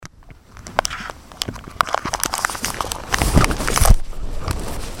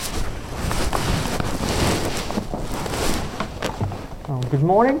Good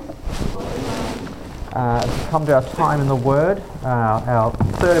morning. Come to our time in the Word, our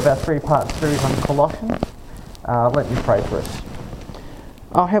third of our three-part series on Colossians. Let me pray for us.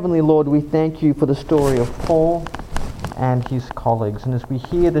 Our Heavenly Lord, we thank you for the story of Paul and his colleagues. And as we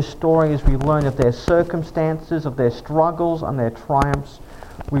hear this story, as we learn of their circumstances, of their struggles and their triumphs,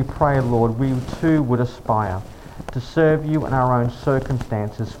 we pray, Lord, we too would aspire to serve you in our own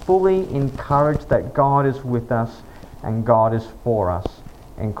circumstances, fully encouraged that God is with us and God is for us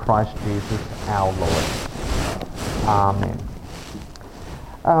in Christ Jesus our Lord. Amen.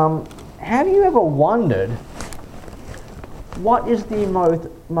 Have you ever wondered what is the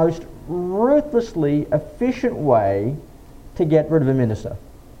most ruthlessly efficient way to get rid of a minister?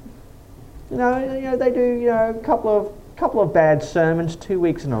 You know, they do a couple of bad sermons 2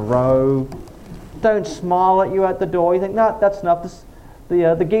 weeks in a row. Don't smile at you at the door. You think, no, that's enough.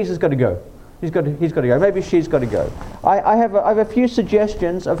 The geezer's got to go. He's got to go. Maybe she's got to go. I have a few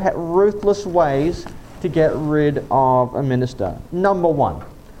suggestions of ruthless ways to get rid of a minister. Number one,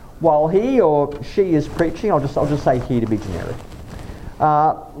 while he or she is preaching, I'll just say he to be generic.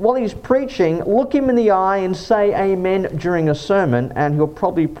 While he's preaching, look him in the eye and say amen during a sermon, and he'll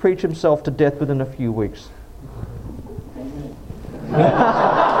probably preach himself to death within a few weeks.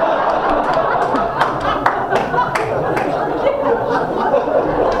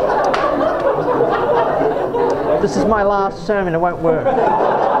 This is my last sermon, it won't work.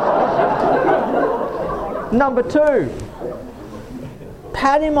 Number two,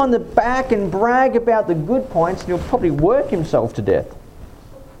 pat him on the back and brag about the good points and he'll probably work himself to death.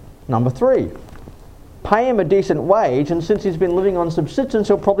 Number three, pay him a decent wage, and since he's been living on subsistence,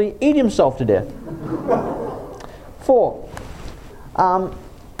 he'll probably eat himself to death. Four,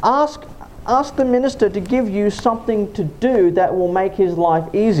 ask the minister to give you something to do that will make his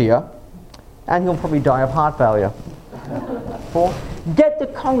life easier, and he'll probably die of heart failure. 4, get the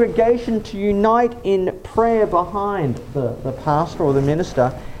congregation to unite in prayer behind the pastor or the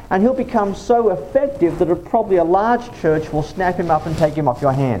minister, and he'll become so effective that probably a large church will snap him up and take him off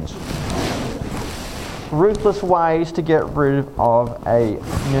your hands. Ruthless ways to get rid of a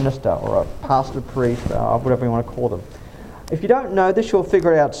minister or a pastor, priest, whatever you want to call them. If you don't know this, you'll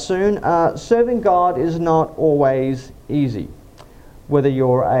figure it out soon. Serving God is not always easy. Whether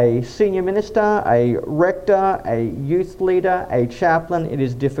you're a senior minister, a rector, a youth leader, a chaplain, it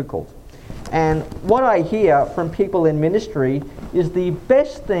is difficult. And what I hear from people in ministry is the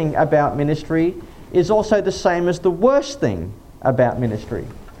best thing about ministry is also the same as the worst thing about ministry.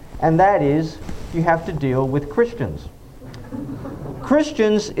 And that is, you have to deal with Christians.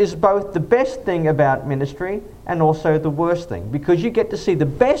 Christians is both the best thing about ministry and also the worst thing, because you get to see the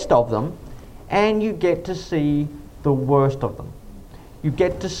best of them and you get to see the worst of them. You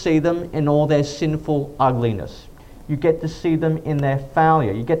get to see them in all their sinful ugliness. You get to see them in their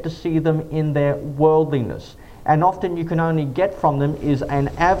failure. You get to see them in their worldliness. And often you can only get from them is an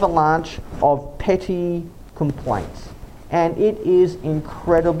avalanche of petty complaints. And it is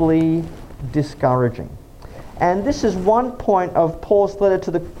incredibly discouraging. And this is one point of Paul's letter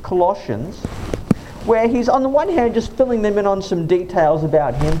to the Colossians, where he's on the one hand just filling them in on some details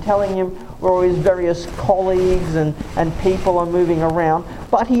about him, telling him where his various colleagues and people are moving around,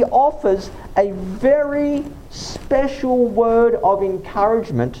 but he offers a very special word of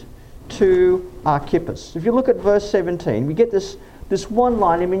encouragement to Archippus. If you look at verse 17, we get this one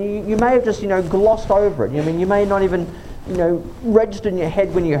line. I mean, you may have just glossed over it. I mean, you may not even registered in your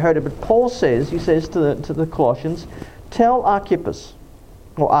head when you heard it, but Paul says, he says to the Colossians, tell Archippus,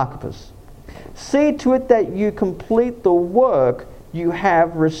 see to it that you complete the work you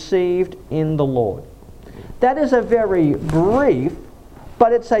have received in the Lord. That is a very brief,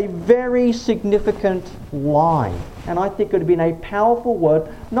 but it's a very significant line. And I think it would have been a powerful word,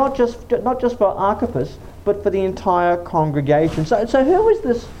 not just for Archippus, but for the entire congregation. So who is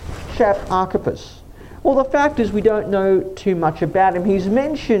this chap Archippus? Well, the fact is we don't know too much about him. He's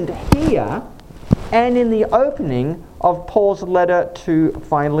mentioned here and in the opening of Paul's letter to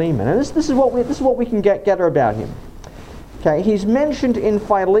Philemon. And this is what we can gather about him. Okay, he's mentioned in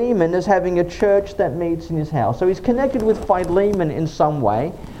Philemon as having a church that meets in his house. So he's connected with Philemon in some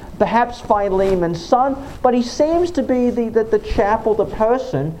way, perhaps Philemon's son, but he seems to be the chap or the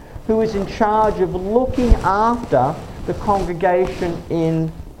person who is in charge of looking after the congregation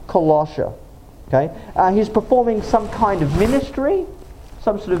in Colossia. Okay, he's performing some kind of ministry,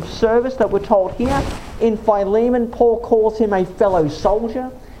 some sort of service that we're told here. In Philemon, Paul calls him a fellow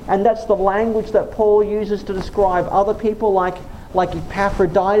soldier, and that's the language that Paul uses to describe other people like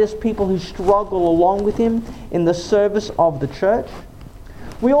Epaphroditus, people who struggle along with him in the service of the church.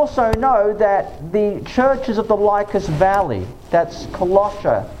 We also know that the churches of the Lycus Valley, that's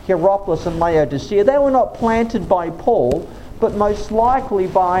Colossia, Hierapolis and Laodicea, they were not planted by Paul, but most likely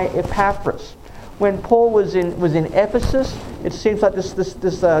by Epaphras. When Paul was in Ephesus, it seems like this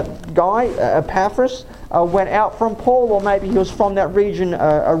guy, Epaphras, went out from Paul, or maybe he was from that region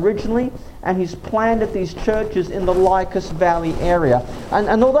originally, and he's planted these churches in the Lycus Valley area.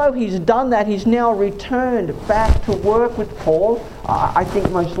 And although he's done that, he's now returned back to work with Paul, I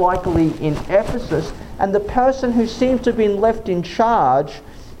think most likely in Ephesus, and the person who seems to have been left in charge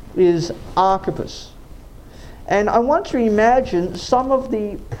is Archippus. And I want to imagine some of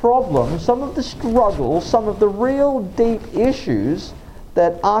the problems, some of the struggles, some of the real deep issues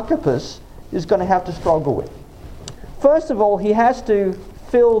that Archippus is going to have to struggle with. First of all, he has to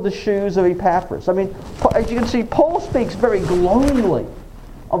fill the shoes of Epaphras. I mean, as you can see, Paul speaks very glowingly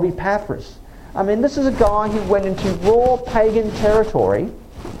of Epaphras. I mean, this is a guy who went into raw pagan territory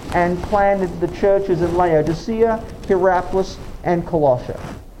and planted the churches in Laodicea, Hierapolis, and Colossia.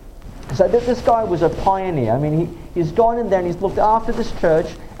 So this guy was a pioneer. I mean, he's gone in there and he's looked after this church,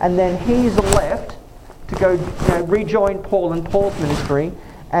 and then he's left to go rejoin Paul in Paul's ministry,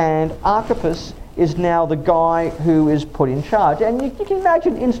 and Archippus is now the guy who is put in charge. And you can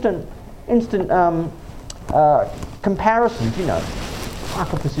imagine instant comparisons. You know,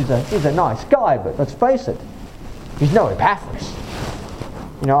 Archippus is a nice guy, but let's face it, he's no Epaphras.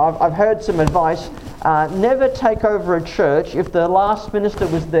 You know, I've heard some advice. Never take over a church if the last minister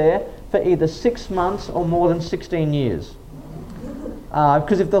was there for either 6 months or more than 16 years.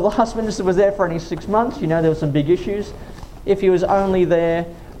 Because if the last minister was there for only 6 months, you know, there were some big issues. If he was there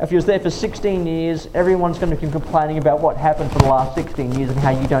for 16 years, everyone's going to be complaining about what happened for the last 16 years and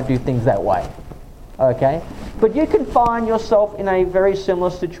how you don't do things that way. Okay? But you can find yourself in a very similar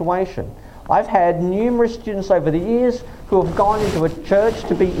situation. I've had numerous students over the years who have gone into a church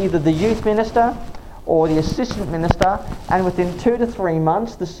to be either the youth minister or the assistant minister, and within 2 to 3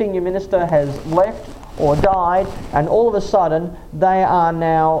 months the senior minister has left or died, and all of a sudden they are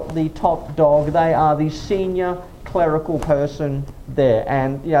now the top dog. They are the senior clerical person there.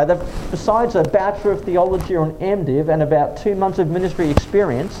 And you know, besides a Bachelor of Theology or an MDiv and about 2 months of ministry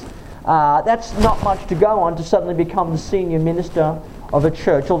experience, that's not much to go on to suddenly become the senior minister of a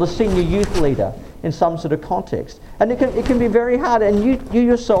church or the senior youth leader in some sort of context. And it can be very hard, and you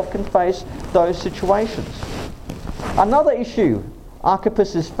yourself can face those situations. Another issue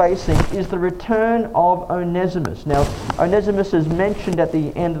Archippus is facing is the return of Onesimus. Now, Onesimus is mentioned at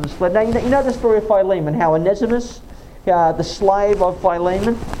the end of this letter. Now, you know the story of Philemon, how Onesimus, the slave of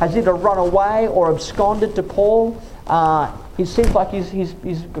Philemon, has either run away or absconded to Paul. He seems like he's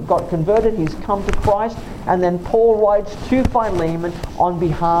got converted, he's come to Christ, and then Paul writes to Philemon on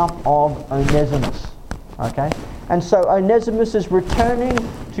behalf of Onesimus. Okay? And so Onesimus is returning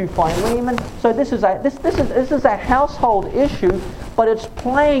to Philemon. So this is a household issue, but it's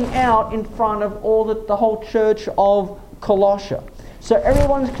playing out in front of the whole church of Colossia. So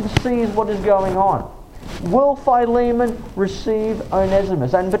everyone can see what is going on. Will Philemon receive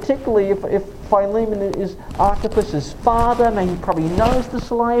Onesimus? And particularly if Philemon is Archippus' father, and he probably knows the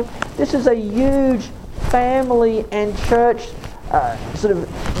slave, this is a huge family and church sort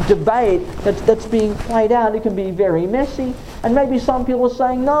of debate that's being played out. It can be very messy, and maybe some people are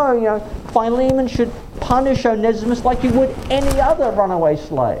saying, no, you know, Philemon should punish Onesimus like he would any other runaway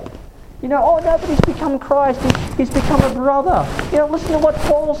slave. You know, oh no, but he's become Christ, he's become a brother. You know, listen to what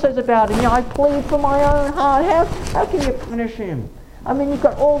Paul says about him. You know, I plead for my own heart. How can you punish him? I mean, you've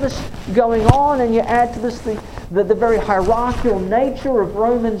got all this going on, and you add to this the very hierarchical nature of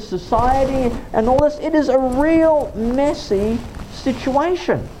Roman society and all this. It is a real messy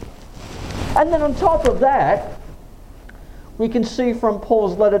situation. And then on top of that, we can see from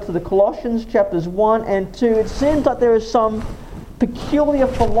Paul's letter to the Colossians, chapters 1 and 2, it seems like there is some peculiar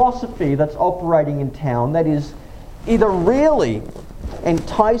philosophy that's operating in town that is either really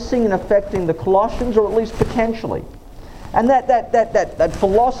enticing and affecting the Colossians, or at least potentially. And that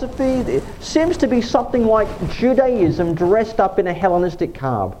philosophy seems to be something like Judaism dressed up in a Hellenistic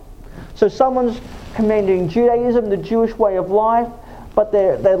garb. So someone's commending Judaism, the Jewish way of life, but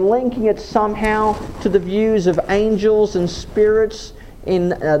they're linking it somehow to the views of angels and spirits in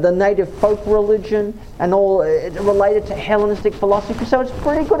the native folk religion, and all related to Hellenistic philosophy. So it's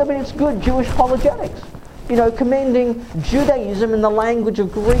pretty good. I mean, it's good Jewish apologetics. You know, commending Judaism in the language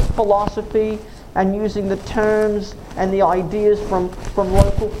of Greek philosophy and using the terms and the ideas from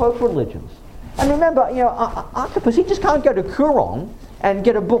local folk religions. And remember, you know, Archippus, he just can't go to Qumran and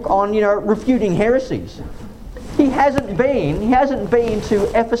get a book on, you know, refuting heresies. He hasn't been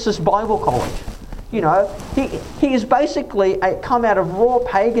to Ephesus Bible College. You know, he is basically come out of raw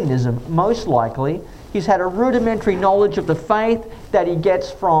paganism, most likely. He's had a rudimentary knowledge of the faith that he gets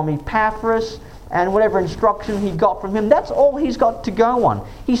from Epaphras and whatever instruction he got from him. That's all he's got to go on.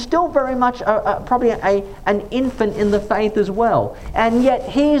 He's still very much probably an infant in the faith as well. And yet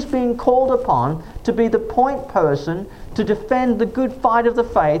he's being called upon to be the point person to defend the good fight of the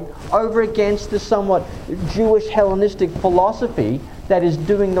faith over against the somewhat Jewish Hellenistic philosophy that is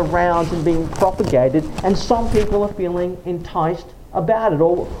doing the rounds and being propagated. And some people are feeling enticed about it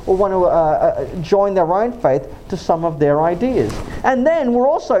or want to join their own faith to some of their ideas. And then we're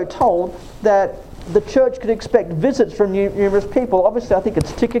also told that the church could expect visits from numerous people. Obviously, I think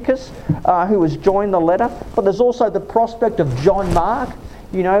it's Tychicus who has joined the letter, but there's also the prospect of John Mark,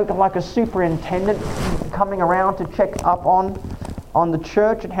 you know, like a superintendent coming around to check up on the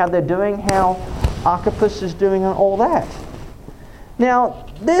church and how they're doing, how Archippus is doing and all that. Now,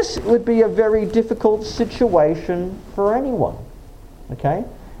 this would be a very difficult situation for anyone. Okay?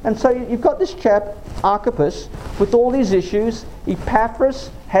 And so you've got this chap, Archippus, with all these issues. Epaphras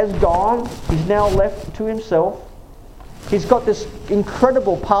has gone. He's now left to himself. He's got this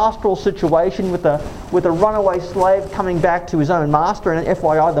incredible pastoral situation with a runaway slave coming back to his own master. And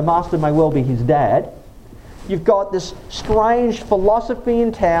FYI, the master may well be his dad. You've got this strange philosophy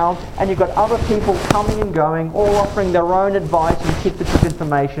in town, and you've got other people coming and going, all offering their own advice and tidbits of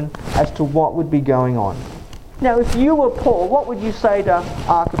information as to what would be going on. Now, if you were Paul, what would you say to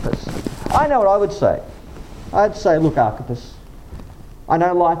Archippus? I know what I would say. I'd say, look, Archippus, I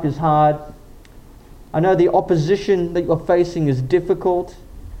know life is hard. I know the opposition that you're facing is difficult.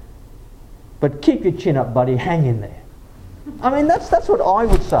 But keep your chin up, buddy. Hang in there. I mean, that's what I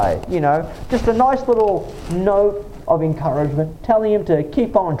would say, you know. Just a nice little note of encouragement, telling him to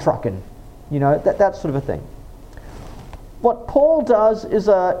keep on trucking. You know, that sort of a thing. What Paul does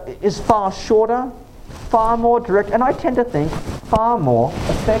is far shorter, far more direct, and I tend to think far more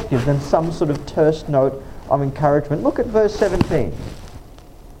effective than some sort of terse note of encouragement. Look at verse 17.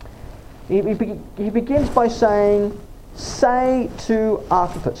 He begins by saying, say to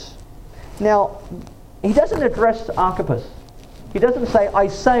Archippus. Now, he doesn't address Archippus. He doesn't say, I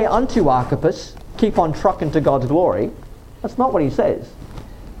say unto Archippus, keep on trucking to God's glory. That's not what he says.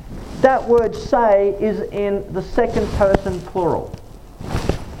 That word say is in the second person plural.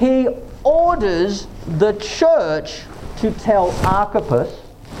 He orders the church to tell Archippus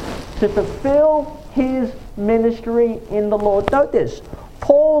to fulfill his ministry in the Lord. Note this.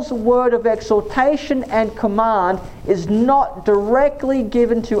 Paul's word of exhortation and command is not directly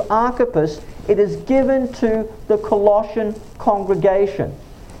given to Archippus. It is given to the Colossian congregation.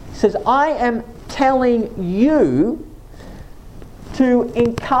 He says, I am telling you to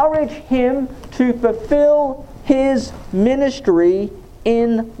encourage him to fulfill his ministry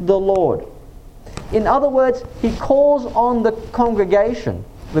in the Lord. In other words, he calls on the congregation,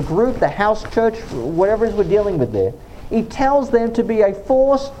 the group, the house church, whatever it is we're dealing with there. He tells them to be a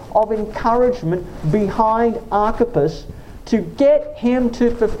force of encouragement behind Archippus to get him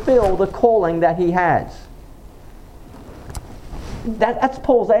to fulfill the calling that he has. That's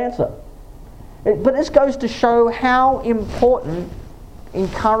Paul's answer. But this goes to show how important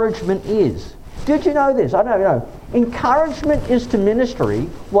encouragement is. Did you know this? I don't know. Encouragement is to ministry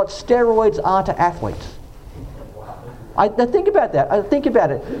what steroids are to athletes. I think about that. Think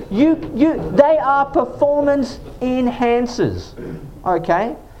about it. They are performance enhancers.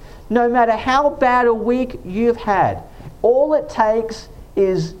 Okay? No matter how bad a week you've had, all it takes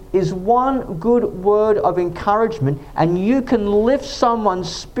is one good word of encouragement, and you can lift someone's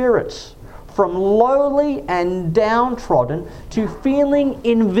spirits from lowly and downtrodden to feeling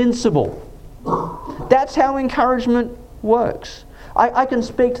invincible. That's how encouragement works. I can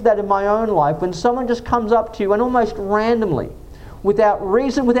speak to that in my own life. When someone just comes up to you and almost randomly, without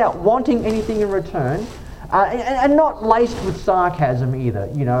reason, without wanting anything in return, and not laced with sarcasm either,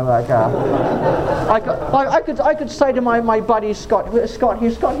 you know, like I could say to my buddy Scott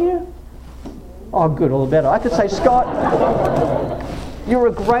here? Oh, good, all the better. I could say, Scott, you're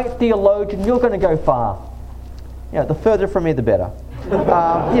a great theologian. You're going to go far. You know, the further from me, the better.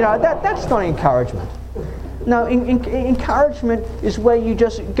 You know, that's not encouragement. No, encouragement is where you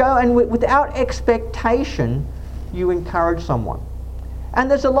just go and without expectation, you encourage someone. And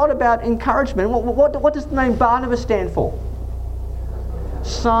there's a lot about encouragement. What does the name Barnabas stand for?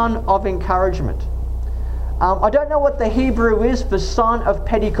 Son of encouragement. I don't know what the Hebrew is for son of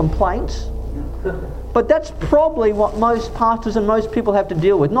petty complaints, but that's probably what most pastors and most people have to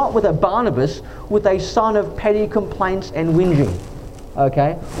deal with. Not with a Barnabas, with a son of petty complaints and whinging.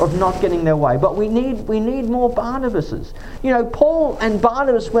 okay, of not getting their way. But we need more Barnabases. You know, Paul and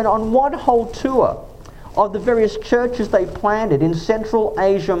Barnabas went on one whole tour of the various churches they planted in Central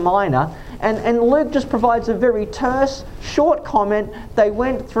Asia Minor, and Luke just provides a very terse, short comment. They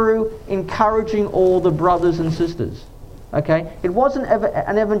went through encouraging all the brothers and sisters. Okay, it wasn't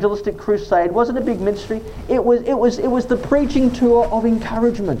an evangelistic crusade. It wasn't a big ministry. It was the preaching tour of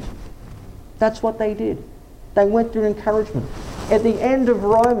encouragement. That's what they did. They went through encouragement. At the end of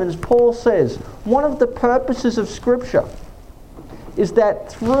Romans, Paul says one of the purposes of Scripture is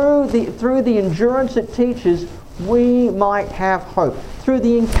that through the endurance it teaches, we might have hope. Through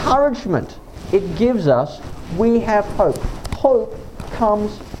the encouragement it gives us, we have hope. Hope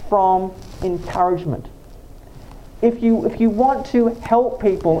comes from encouragement. If you want to help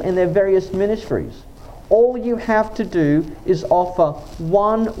people in their various ministries, all you have to do is offer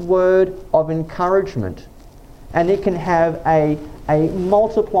one word of encouragement, and it can have a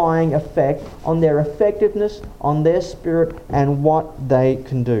multiplying effect on their effectiveness, on their spirit, and what they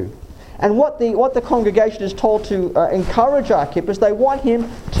can do. And what the congregation is told to encourage Archippus, they want him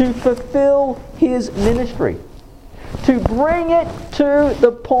to fulfill his ministry, to bring it to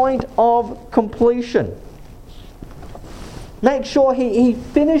the point of completion. Make sure he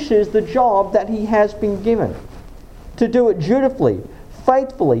finishes the job that he has been given, to do it dutifully,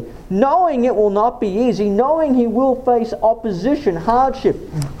 faithfully, knowing it will not be easy, knowing he will face opposition, hardship,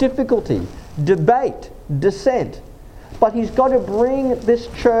 difficulty, debate, dissent. But he's got to bring this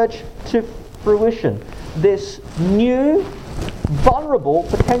church to fruition. This new, vulnerable,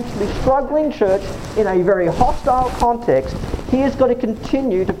 potentially struggling church in a very hostile context, he has got to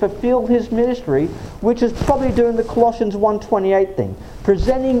continue to fulfill his ministry, which is probably doing the Colossians 1:28 thing,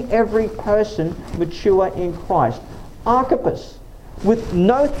 presenting every person mature in Christ. Archippus, with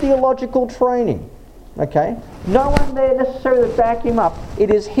no theological training, okay, no one there necessarily to back him up,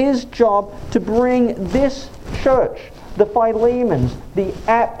 it is his job to bring this church, the Philemons, the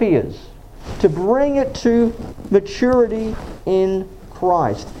Appias, to bring it to maturity in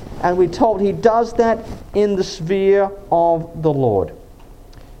Christ. And we're told he does that in the sphere of the Lord.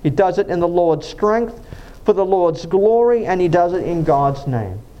 He does it in the Lord's strength, for the Lord's glory, and he does it in God's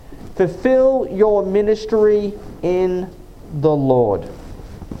name. Fulfill your ministry in the Lord.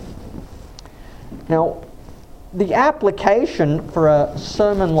 Now, the application for a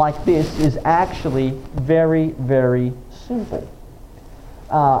sermon like this is actually very, very simple.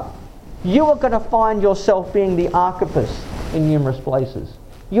 You are going to find yourself being the Archippus in numerous places.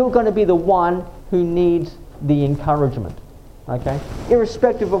 You're going to be the one who needs the encouragement, okay?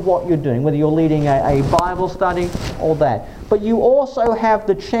 Irrespective of what you're doing, whether you're leading a Bible study or that. But you also have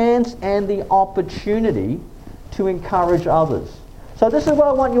the chance and the opportunity to encourage others. So this is what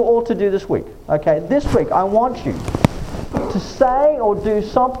I want you all to do this week, okay? This week I want you to say or do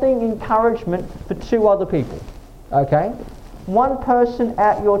something encouragement for two other people, okay? One person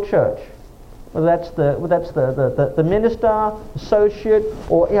at your church, whether that's the minister, associate,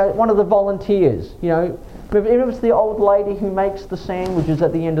 or one of the volunteers. Even if it's the old lady who makes the sandwiches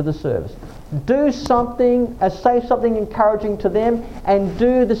at the end of the service. Do something, say something encouraging to them, and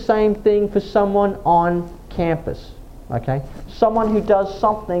do the same thing for someone on campus. Okay, someone who does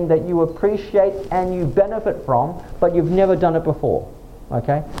something that you appreciate and you benefit from, but you've never done it before.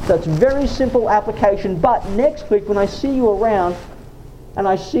 Okay, so it's very simple application. But next week when I see you around, and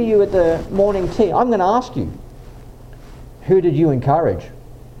I see you at the morning tea, I'm going to ask you, who did you encourage?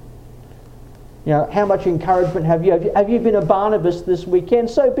 How much encouragement have you? Have you been a Barnabas this weekend?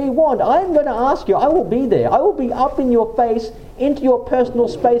 So be warned, I'm going to ask you, I will be there. I will be up in your face, into your personal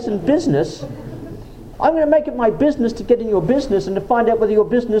space and business. I'm going to make it my business to get in your business and to find out whether your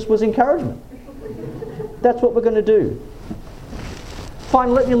business was encouragement. That's what we're going to do.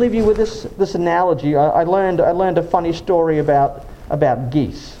 Fine, let me leave you with this analogy. I learned a funny story about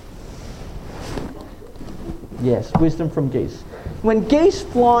geese. Yes, wisdom from geese. When geese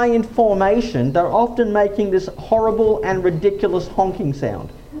fly in formation, they're often making this horrible and ridiculous honking sound.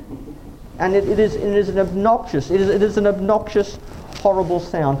 And it is an obnoxious, horrible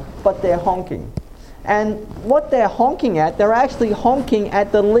sound, but they're honking. And what they're honking at, they're actually honking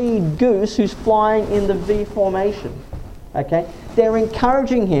at the lead goose who's flying in the V formation. Okay? They're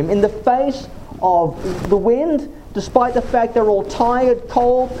encouraging him in the face of the wind, despite the fact they're all tired,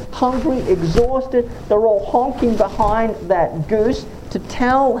 cold, hungry, exhausted. They're all honking behind that goose to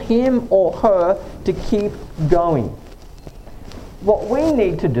tell him or her to keep going. What we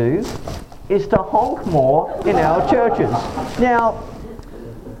need to do is to honk more in our churches. Now,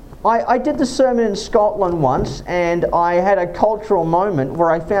 I did the sermon in Scotland once, and I had a cultural moment where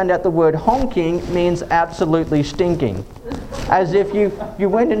I found out the word honking means absolutely stinking. As if you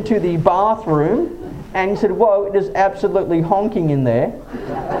went into the bathroom and you said, whoa, it is absolutely honking in there.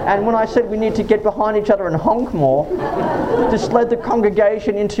 And when I said we need to get behind each other and honk more, this led the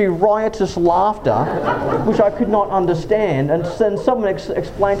congregation into riotous laughter, which I could not understand. And then someone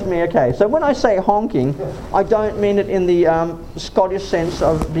explained to me, okay, so when I say honking, I don't mean it in the Scottish sense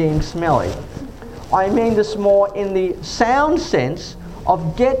of being smelly. I mean this more in the sound sense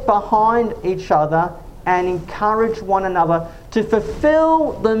of get behind each other and encourage one another to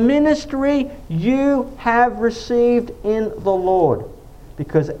fulfill the ministry you have received in the Lord.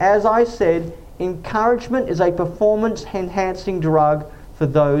 Because as I said, encouragement is a performance-enhancing drug for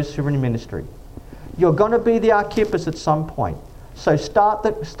those who are in ministry. You're going to be the Archippus at some point. So start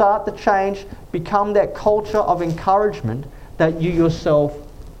the change, become that culture of encouragement that you yourself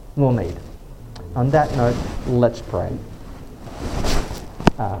will need. On that note, let's pray.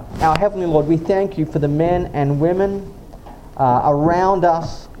 Our Heavenly Lord, we thank you for the men and women around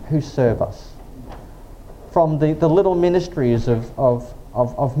us who serve us. From the little ministries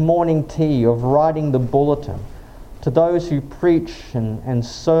of morning tea, of writing the bulletin, to those who preach and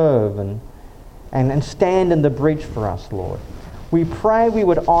serve and stand in the breach for us, Lord. We pray we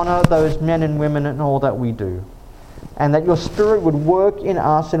would honour those men and women in all that we do, and that your Spirit would work in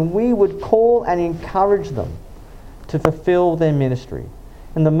us and we would call and encourage them to fulfill their ministry.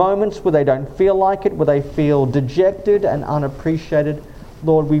 In the moments where they don't feel like it, where they feel dejected and unappreciated,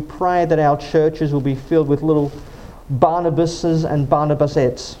 Lord, we pray that our churches will be filled with little Barnabases and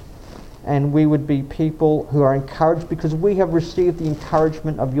Barnabasettes, and we would be people who are encouraged because we have received the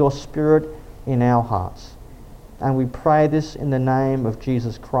encouragement of your Spirit in our hearts. And we pray this in the name of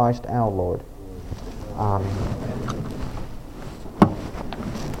Jesus Christ our Lord. Amen.